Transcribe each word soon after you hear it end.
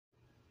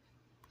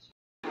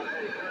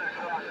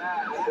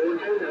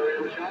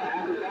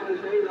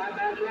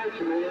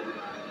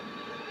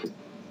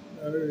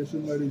I heard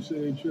somebody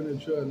say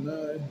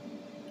Trinitron9.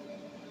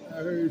 I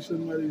heard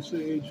somebody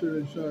say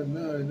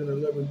Trinitron9, then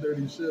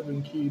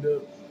 1137 keyed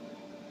up.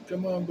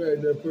 Come on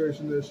back, that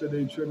person that said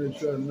they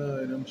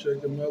Trinitron9. I'm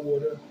checking my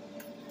water.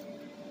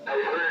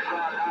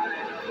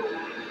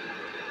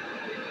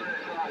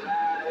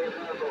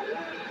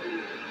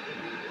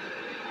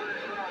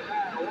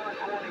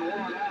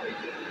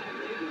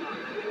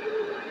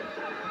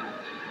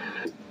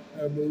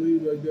 I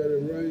believe I got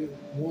it right.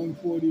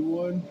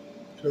 141.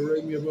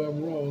 Correct me if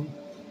I'm wrong.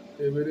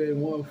 If it ain't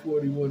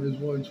 141, it's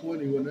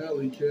 121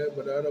 alley cat,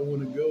 but I don't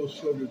want to go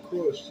slug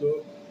across,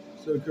 so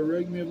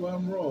correct me if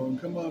I'm wrong.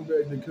 Come on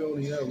back to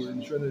Coney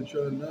Island,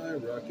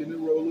 Trinitron9, rocking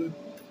and rolling.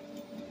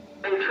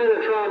 Hey,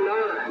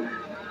 Trinitron9.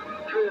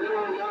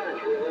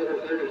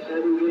 Trinitron9,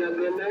 1137, get up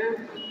in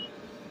there?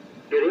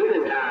 Good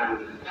evening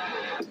time.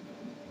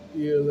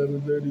 Yeah,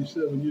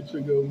 1137, you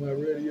took over my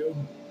radio.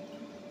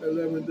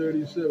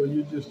 1137,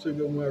 you just took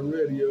over my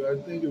radio. I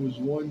think it was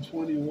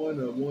 121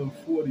 or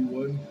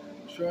 141.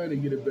 Trying to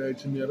get it back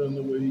to me. I don't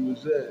know where he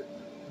was at.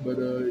 But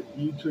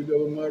you took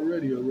over my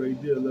radio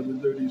right there,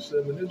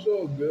 1137. It's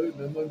all good.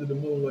 I'm under the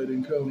moonlight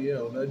in Coney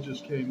Island. I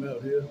just came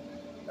out here.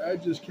 I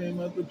just came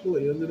out to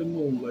play under the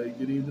moonlight.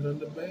 Good evening on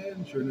the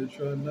band.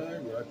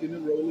 Trinitron9, rocking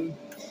and rolling.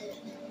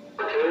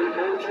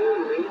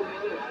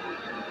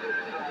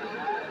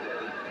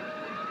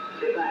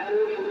 If I had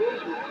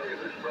information on you,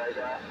 Mr. Bragg,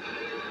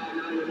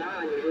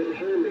 99, you didn't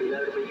hear me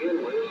there to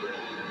begin with.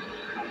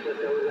 I said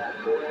there was that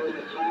 4 on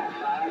the flat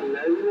side,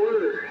 no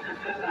word.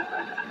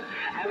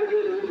 Have a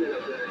good evening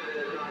up there,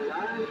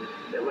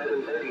 Trinitron9,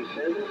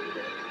 1137.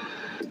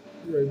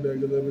 Right back,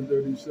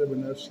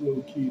 1137. That's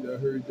slow keyed. I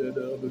heard that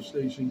other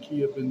station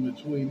key up in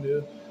between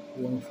there,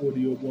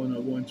 140 or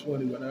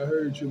 120. When I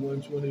heard you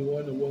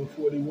 121 or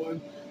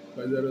 141,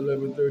 by that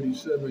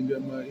 1137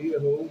 got my ear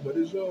hole, but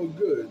it's all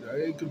good.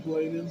 I ain't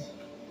complaining.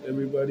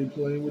 Everybody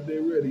playing with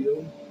their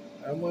radio.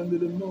 I'm under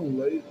the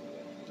moonlight.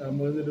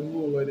 I'm under the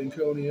moonlight in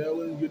Coney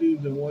Island. Good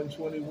evening,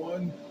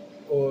 121,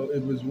 or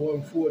it was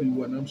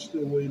 141. I'm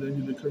still waiting on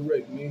you to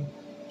correct me.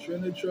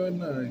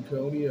 Trinitron9,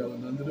 Coney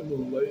Island, under the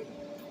moonlight.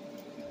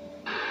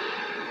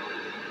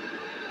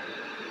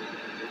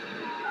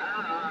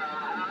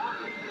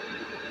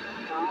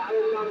 I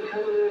hope I'm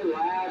coming in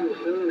loud and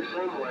clear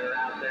somewhere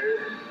out there.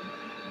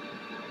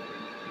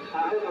 I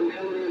hope I'm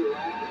coming in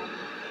loud.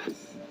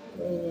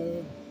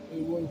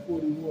 Hey,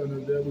 141,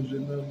 if that was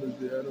your numbers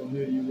there, I don't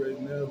hear you right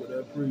now, but I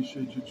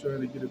appreciate you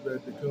trying to get it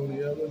back to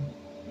Coney Island.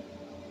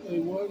 Hey,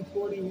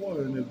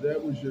 141, if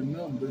that was your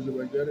numbers, if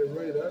I got it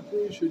right, I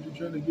appreciate you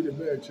trying to get it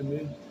back to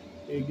me.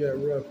 It got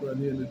rough out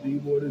here in the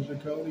deep waters of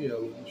Coney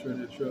Island.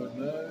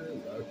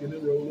 Trinitron9, rocking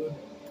and rolling.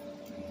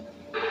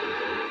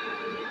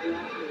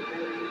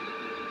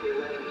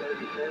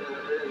 1137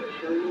 up there in the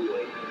show me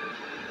way.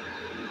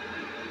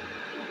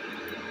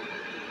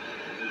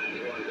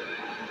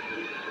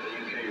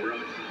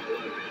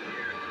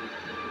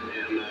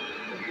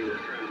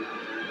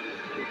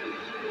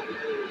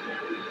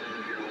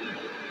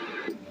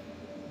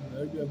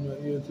 I got my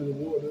ear to the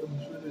water.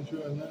 I'm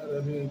trying not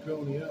out here in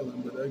Coney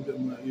Island, but I got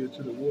my ear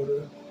to the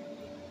water.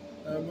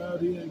 I'm out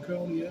here in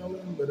Coney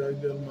Island, but I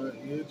got my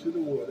ear to the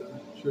water.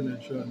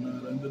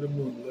 Trinitron9 under the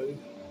moonlight.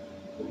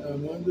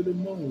 I'm under the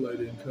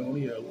moonlight in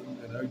Coney Island,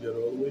 and I got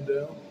all the way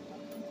down.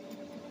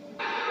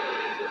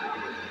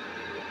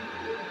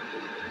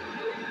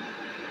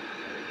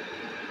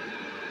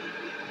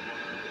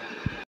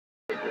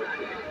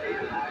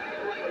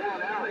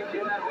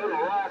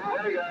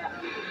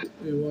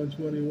 Hey,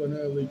 121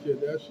 Alley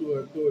Cat, that's who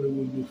I thought it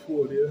was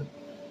before there.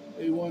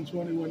 Hey,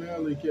 121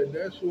 Alley Cat,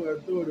 that's who I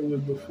thought it was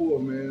before,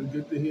 man.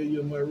 Good to hear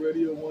you on my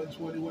radio,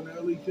 121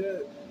 Alley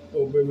Cat.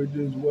 Hope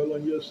everything's well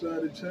on your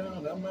side of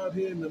town. I'm out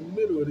here in the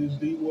middle of these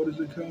deep waters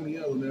of Coney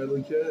Island,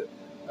 Alley Cat.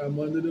 I'm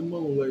under the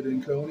moonlight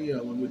in Coney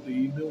Island with the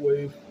evening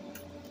wave.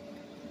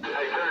 Hey,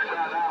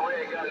 Trinitron9, we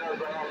ain't got no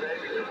problem,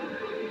 baby.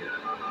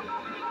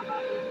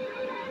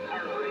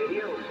 Our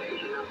radio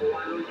station number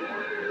 1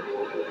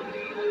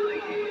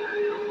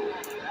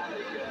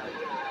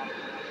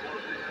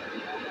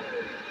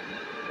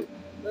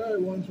 All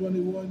right,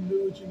 121,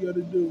 do what you got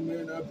to do,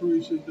 man. I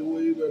appreciate the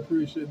wave. I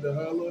appreciate the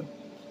holler.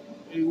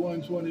 Hey,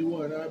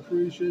 121, I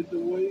appreciate the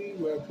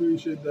wave. I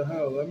appreciate the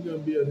holler. I'm going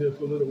to be out here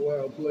for a little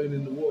while playing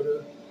in the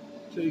water.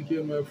 Take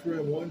care, my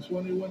friend.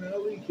 121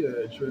 Alley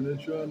Cat,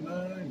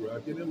 Trinitron9,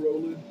 rocking and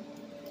rolling.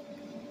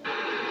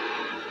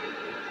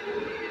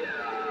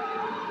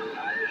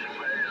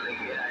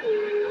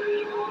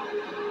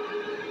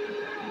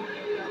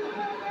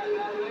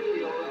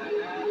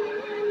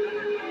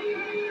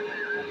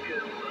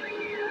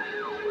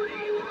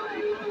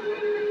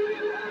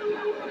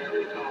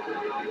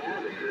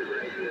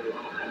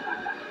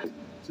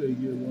 Take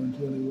care,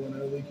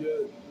 121 Alley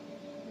Cat.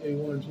 Hey,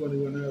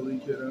 121 Alley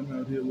Cat, I'm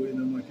out here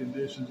waiting on my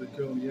conditions at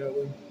Coney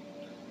Island.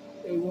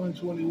 Hey,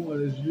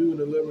 121 is you and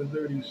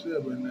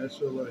 1137.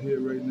 That's all I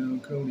hear right now in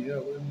Coney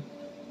Island.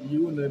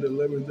 You and that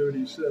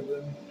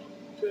 1137.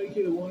 Take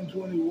Kid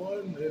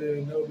 121, it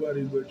ain't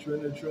nobody but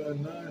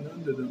Trinitron9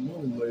 under the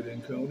moonlight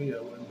in Coney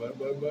Island. Bye,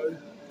 bye, bye.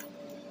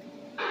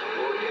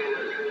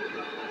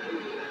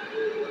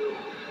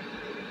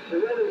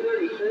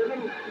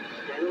 11:37,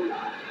 standing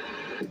by.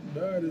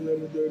 All right,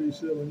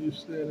 11:37, you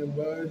standing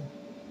by.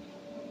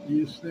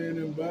 You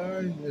standing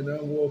by, and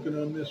I'm walking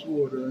on this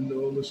water under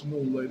all this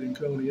moonlight in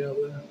Coney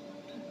Island.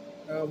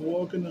 I'm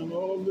walking on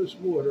all this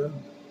water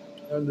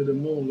under the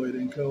moonlight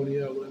in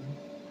Coney Island.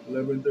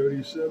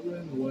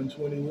 11:37,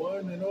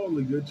 121, and all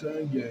the good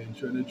time game.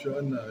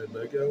 Trinitron9,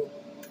 back out.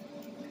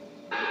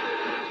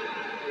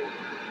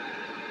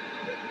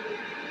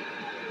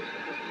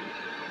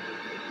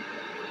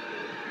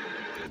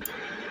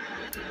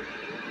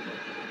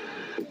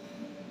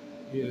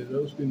 Yeah,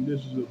 those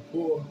conditions are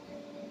poor.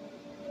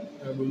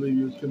 I believe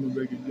he was coming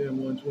back again,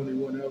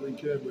 121 Alley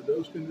Cat, but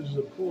those conditions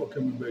are poor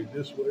coming back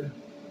this way.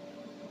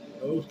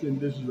 Those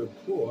conditions are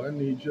poor. I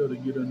need y'all to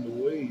get on the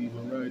wave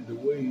and ride the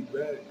wave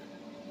back.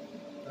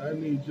 I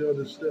need y'all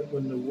to step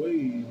on the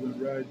wave and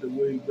ride the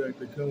wave back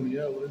to Coney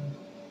Island.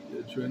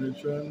 Yeah,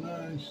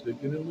 Trinitron9,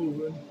 sticking and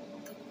moving.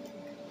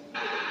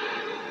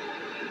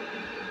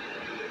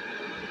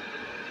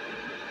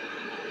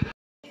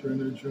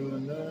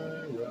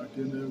 Trinitron9,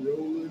 rocking and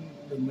rolling.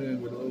 The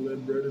man with all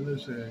that bread in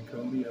his hand,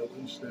 Coney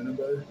Island, standing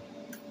by.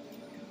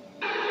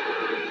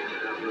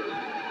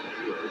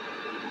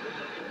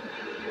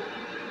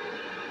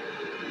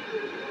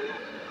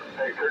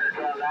 Hey,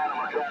 Trinitron9, I'm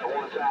gonna try it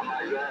one time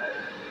like that.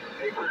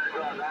 Hey,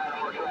 Trinitron9, I'm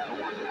gonna try it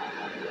one time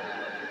like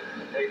that.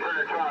 Hey,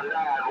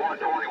 Trinitron9,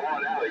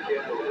 121 Alley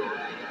Cat.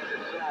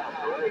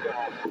 Break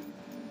up.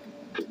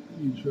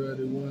 You tried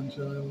it one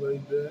time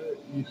like that.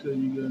 You said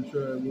you're gonna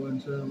try it one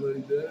time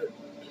like that.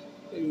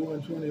 Hey,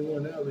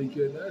 121 Alley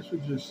Cat, that's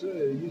what you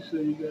said. You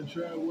said you're gonna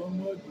try it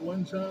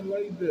one time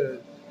like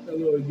that.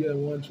 Hello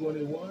again,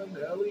 121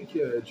 Alley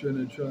Cat,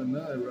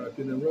 Trinitron9,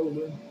 rocking and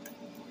rolling.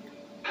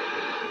 My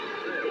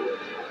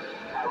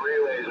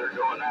relays are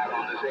going out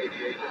on this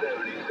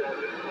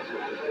 8877.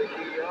 Sometimes they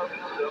key up,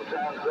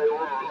 sometimes they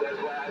won't.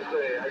 That's why I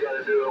say I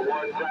gotta do it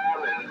one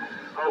time and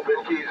hope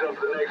it keys up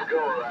the next go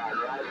around,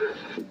 Roger.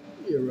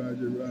 Yeah,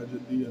 Roger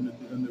D on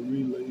the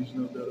relays,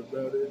 no doubt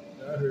about it.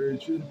 I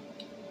heard you.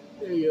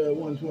 Hey,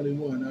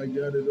 121, I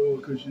got it all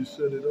because you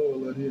said it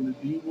all out here in the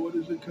deep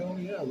waters of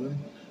Coney Island.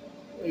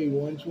 Hey,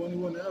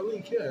 121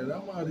 Alley Cat,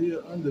 I'm out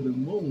here under the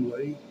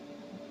moonlight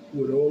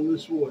with all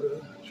this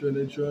water.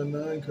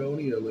 Trinitron9,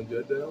 Coney Island,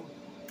 got down.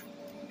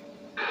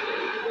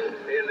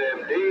 In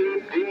them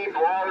deep, deep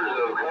waters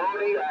of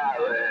Coney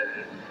Island.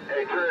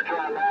 Hey,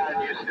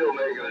 Trinitron9, you're still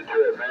making the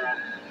trip, man.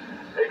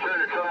 Hey,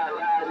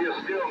 Trinitron9, you're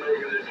still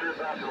making the trip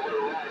out to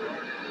Little Rock,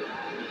 Arkansas.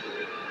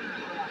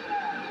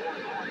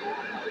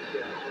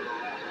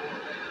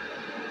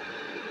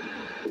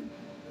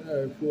 All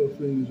right, 4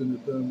 fingers in the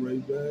thumb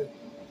right back.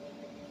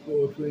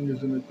 4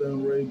 fingers in the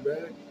thumb right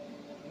back.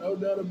 No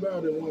doubt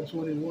about it,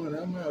 121.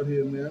 I'm out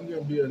here, man. I'm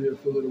going to be out here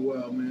for a little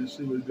while, man.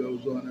 See what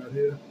goes on out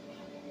here.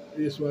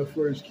 It's my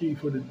first key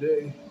for the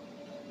day.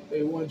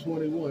 Hey,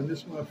 121, this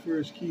is my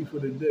first key for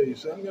the day.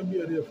 So I'm going to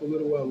be out here for a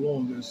little while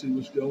longer and see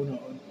what's going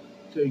on.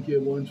 Take care,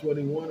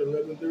 121,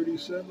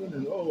 11:37,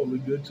 and all the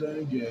good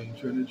time gang.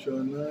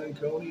 Trinitron9,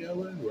 Coney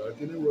Island,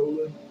 rocking and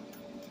rolling.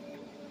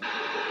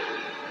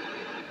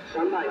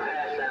 Somebody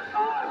passed that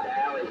 5 to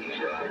Alley. You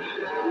should have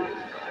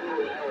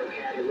Alley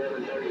Cat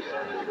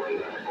 11:37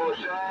 waiting. Well,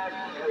 Shaq,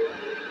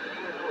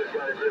 we've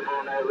got a grip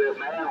on that lip,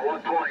 man.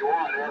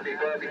 121, happy,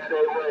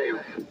 stay wave.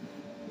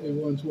 Hey,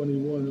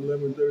 121,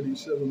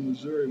 11:37,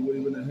 Missouri,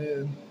 waving a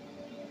hand.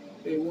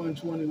 Hey,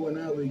 121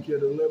 Alley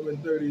Cat,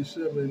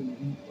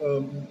 11:37,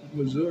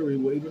 Missouri,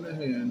 waving a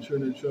hand.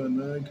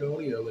 Trinitron9,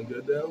 Coney Island,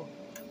 got down.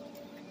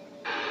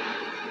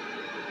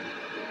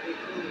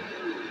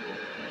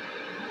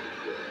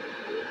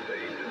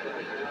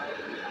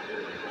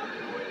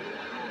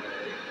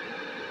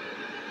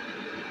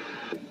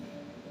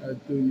 I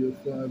threw your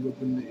 5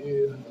 up in the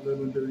air,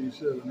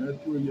 11:37. I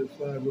threw your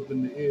 5 up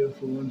in the air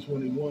for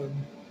 121.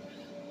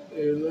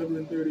 Hey,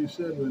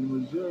 11:37,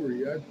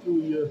 Missouri. I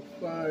threw your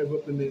 5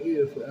 up in the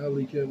air for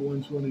Alley Cat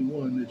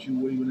 121 that you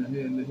waving a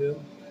hand to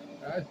him.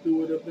 I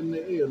threw it up in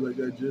the air like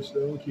I just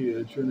don't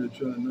care.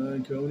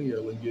 Trinitron9, Coney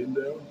Island, getting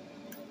down.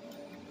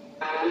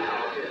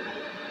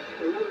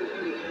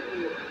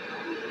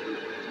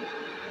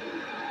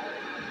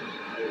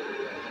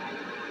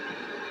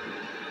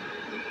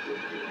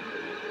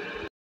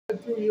 I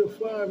threw your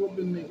 5 up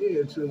in the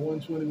air to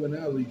 121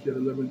 Alley Cat,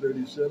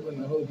 11:37.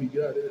 I hope he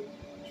got it.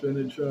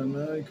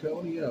 Trinitron9,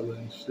 Coney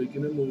Island,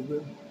 sticking and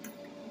moving.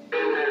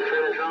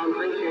 Trinitron,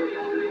 appreciate it.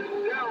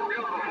 Down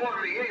before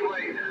me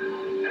anyway.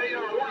 Hey,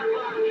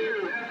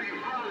 152, happy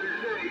Father's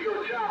Day.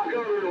 Your top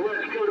gunner in the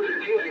West Coast of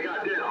Kid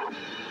got down.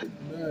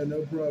 All right, no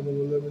problem,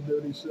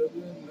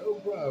 11:37. No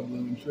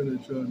problem.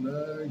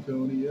 Trinitron9,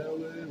 Coney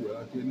Island,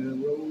 rocking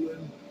and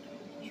rolling.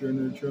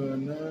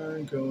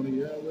 Trinitron9,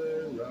 Coney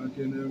Island,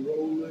 rocking and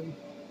rolling.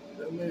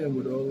 That man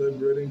with all that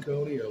bread in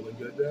Coney Island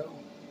got down.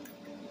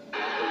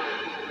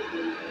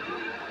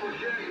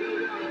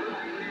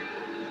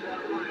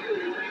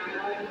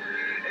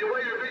 Hey,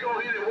 wait, if we go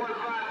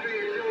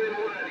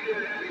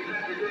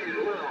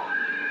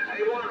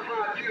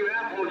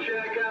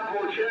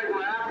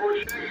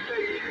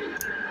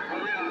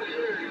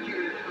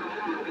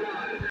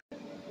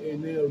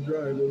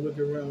driver. Look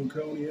around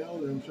Coney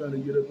Island. I'm trying to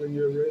get up in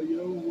your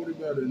radio. What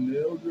about a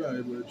nail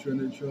driver?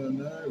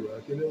 Trinitron9,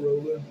 rocking and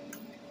rolling.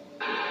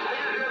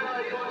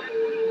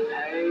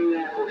 Hey,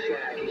 Apple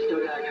Shack, you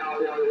still got a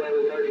copy on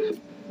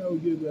 1130. No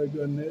get back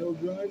on nail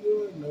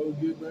driver. No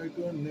get back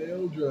on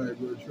nail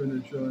driver.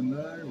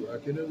 Trinitron9,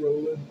 rocking and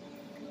rolling.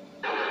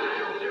 I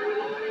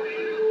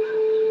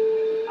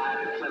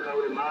flip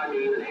over to mine to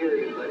even hear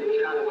you, but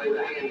he's trying to wave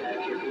a hand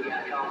at you if you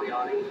got a copy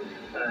on him.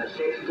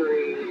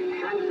 6-3.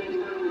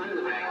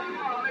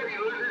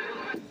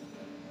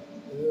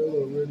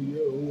 Hello,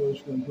 radio. Who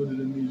else gonna put it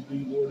in these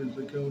deep waters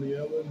of Coney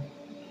Island?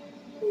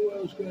 Who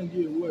else gonna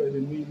get wet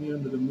and meet me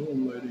under the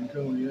moonlight in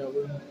Coney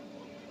Island?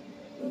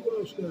 Who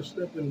else gonna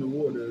step in the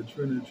water?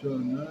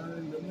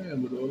 Trinitron9, the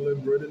man with all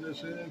that bread in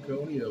his hand,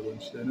 Coney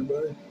Island, standing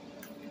by.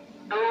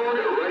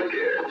 Right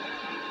there.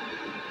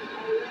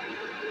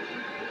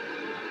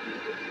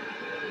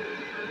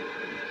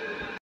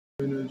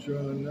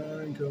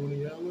 Trinitron9,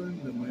 Coney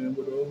Island, the man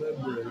with all that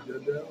bread.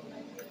 Got down?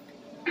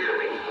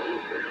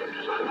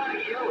 Somebody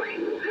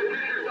yelling. This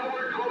is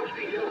nowhere close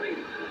to yelling.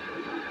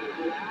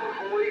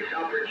 Police,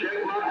 I'll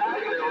project my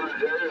eyes.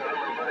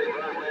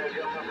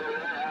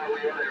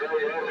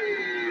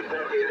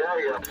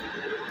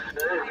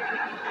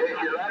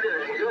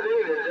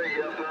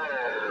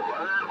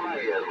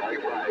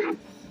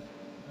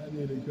 I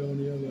need a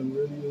Coney Island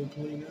radio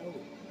clean out.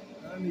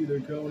 I need a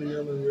Coney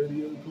Island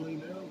radio clean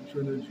out.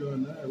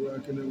 Trinitron9,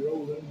 rocking and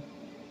rolling.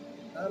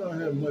 I don't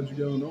have much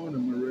going on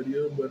in my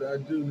radio, but I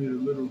do need a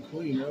little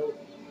clean out.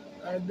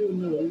 I do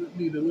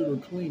need a little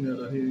clean out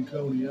of here in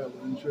Coney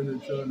Island.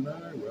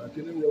 Trinitron9,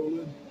 rocking and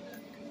rolling.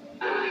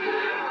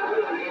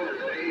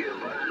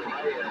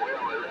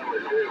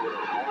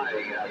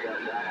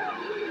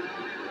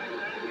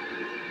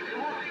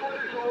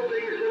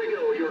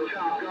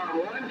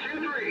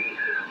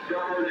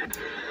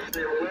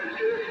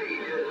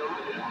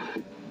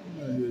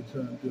 I hear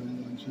Top Gun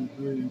 1, 2,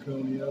 3 in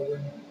Coney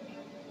Island.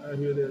 I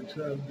hear that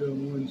Top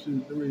Gun 1,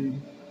 2,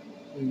 3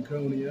 in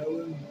Coney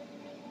Island.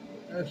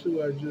 That's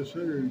who I just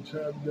heard.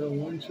 Top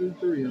Gun 1, 2,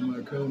 3 in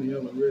my Coney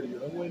Island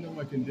radio. I'm waiting on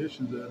my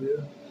conditions out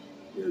here.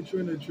 Yeah,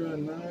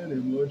 Trinitron9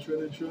 and more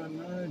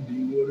Trinitron9.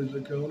 Deep waters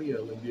of Coney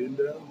Island. Getting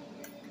down.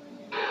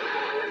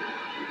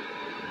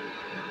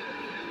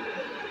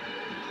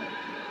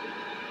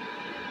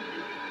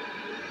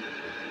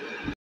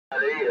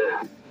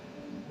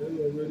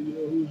 Hello, radio.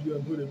 Who's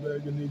going to put it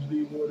back in these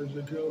deep waters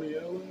of Coney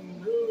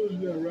Island? Who's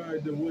going to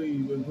ride the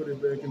wave and put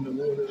it back in the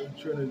water?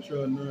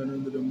 Trinitron9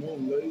 under the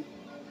moonlight.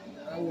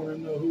 I want to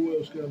know who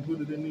else can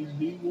put it in these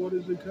deep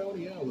waters of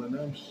Coney Island.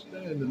 I'm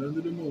standing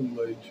under the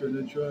moonlight.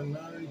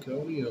 Trinitron9,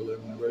 Coney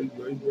Island. Break,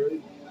 break,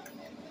 break.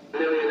 $1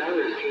 million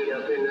keyed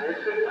up in there.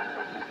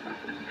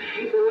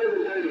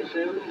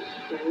 1137,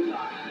 stand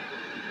by.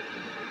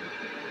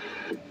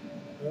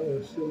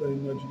 Oh, still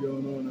ain't much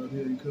going on out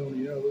here in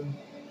Coney Island.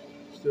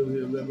 Still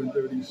here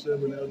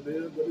 1137 out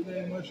there, but it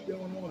ain't much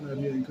going on out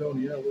here in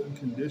Coney Island,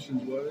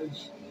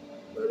 conditions-wise.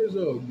 But it's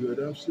all good.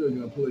 I'm still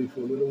going to play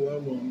for a little while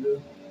longer.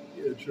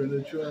 Yeah,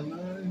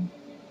 Trinitron9,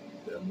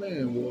 that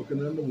man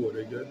walking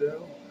underwater, got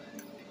down.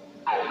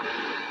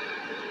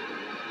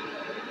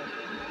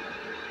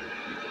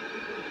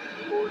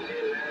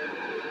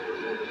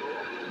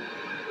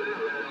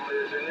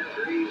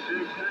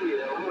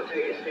 I'm going to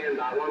take a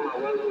standby. One of my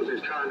locals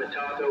is trying to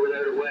talk over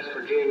there to West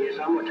Virginia,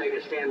 so I'm going to take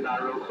a standby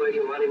real quick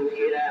and let him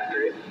get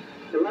after it.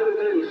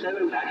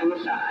 1137, back on the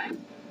side.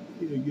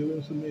 Yeah, give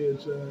him some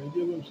airtime.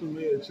 Give him some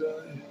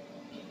airtime.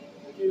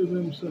 Give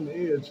him some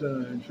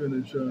airtime.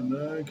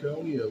 Trinitron9,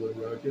 Coney Island,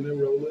 rocking and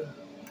rolling.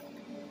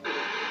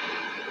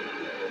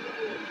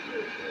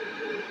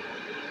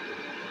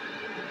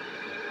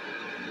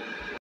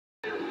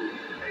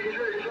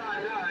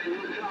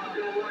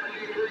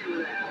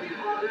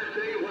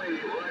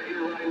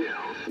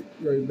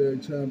 Right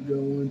back, Top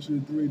Gun 1,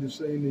 2, 3, the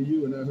same to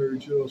you, and I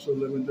heard you also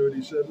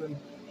 1137.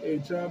 Hey,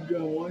 Top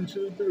Gun 1,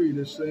 2, 3,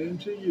 the same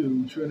to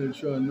you.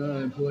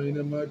 Trinitron9 playing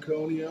in my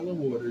Coney Island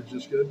water.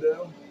 Just got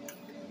down.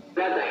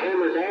 Got the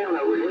hammer down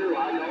over here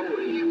like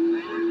always.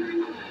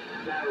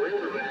 That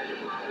river rat is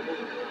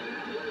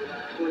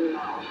 20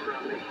 miles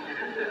from me.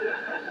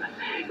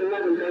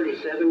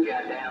 1137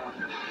 got down.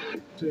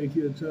 Take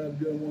your Top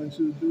Gun 1,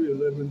 2, 3,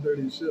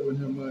 1137,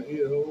 have my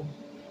ear hole.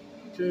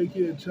 Take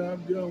your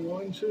Top Gun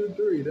 1, 2,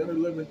 3. That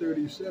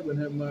 1137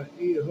 have my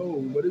ear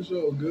hole, but it's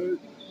all good.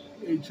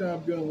 Hey,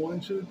 Top Gun 1,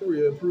 2,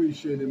 3. I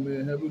appreciate it,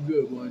 man. Have a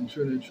good one.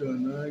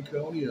 Trinitron9,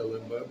 Coney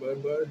Island. Bye, bye,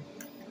 bye.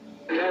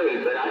 Hey,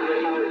 but I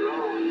guess I was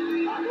wrong.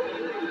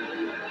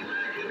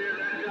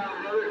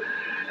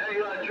 Hey,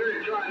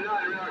 Trinitron9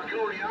 around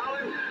Coney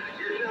Island.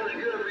 You're sounding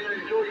good, man.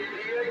 Enjoy your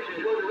DX.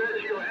 Enjoy the rest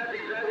of your happy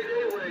day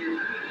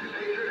wave.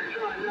 Hey,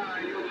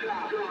 Trinitron9, your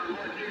Top Gun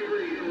 1, 2,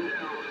 3. Go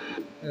down.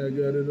 I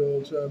got it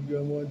all, Top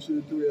Gun 1,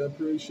 2, 3. I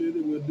appreciate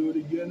it. We'll do it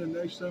again the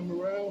next time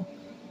around.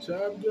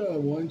 Top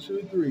Gun 1,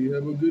 2, 3.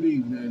 Have a good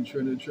evening.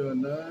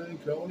 Trinitron9,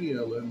 Coney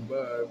Island.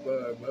 Bye,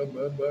 bye, bye,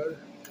 bye, bye.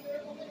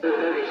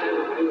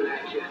 37 moving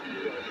at you.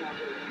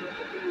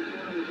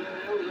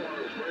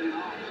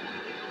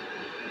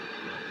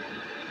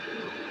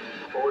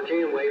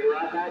 410, waving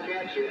right back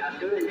at you. I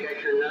still didn't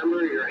catch your number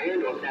or your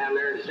handle down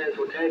there in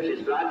Central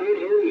Texas, but I did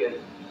hear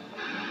you.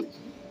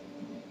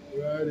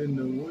 Riding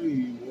the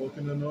wave,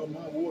 walking on all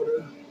my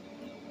water.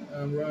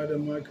 I'm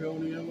riding my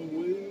Coney Island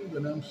wave,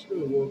 and I'm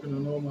still walking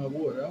on all my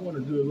water. I want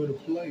to do a little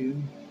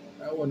playing.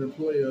 I want to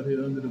play out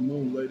here under the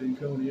moonlight in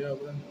Coney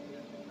Island.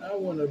 I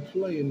want to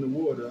play in the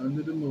water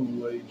under the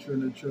moonlight.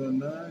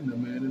 Trinitron9, the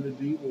man in the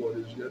deep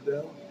waters. Got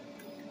that one?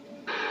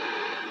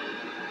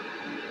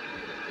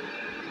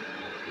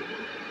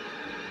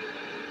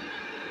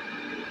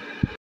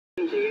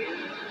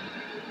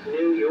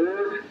 New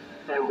York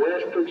and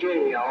West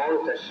Virginia all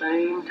at the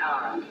same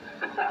time.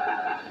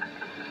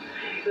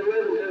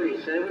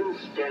 11:37,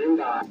 standing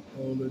by.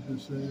 All at the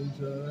same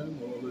time,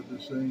 all at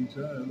the same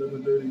time.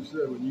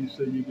 11:37. You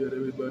say you got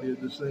everybody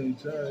at the same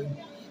time.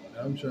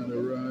 I'm trying to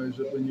rise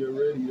up in your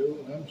radio.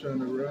 I'm trying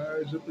to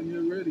rise up in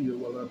your radio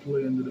while I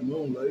play under the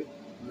moonlight.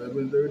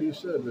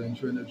 11:37.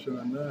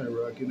 Trinitron9,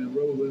 rocking and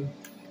rolling.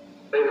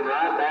 Waving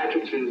right back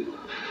at you.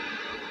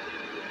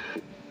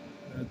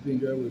 I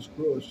think I was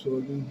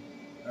cross-talking.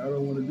 I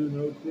don't want to do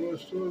no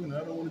cross-talking.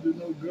 I don't want to do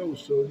no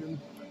ghost-talking.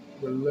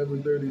 But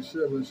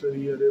 11:37 said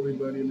he had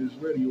everybody in his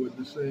radio at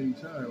the same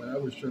time, and I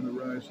was trying to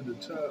rise to the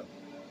top.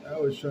 I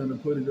was trying to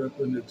put it up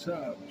in the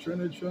top.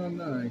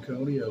 Trinitron9,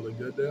 Coney Island,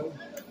 got that one?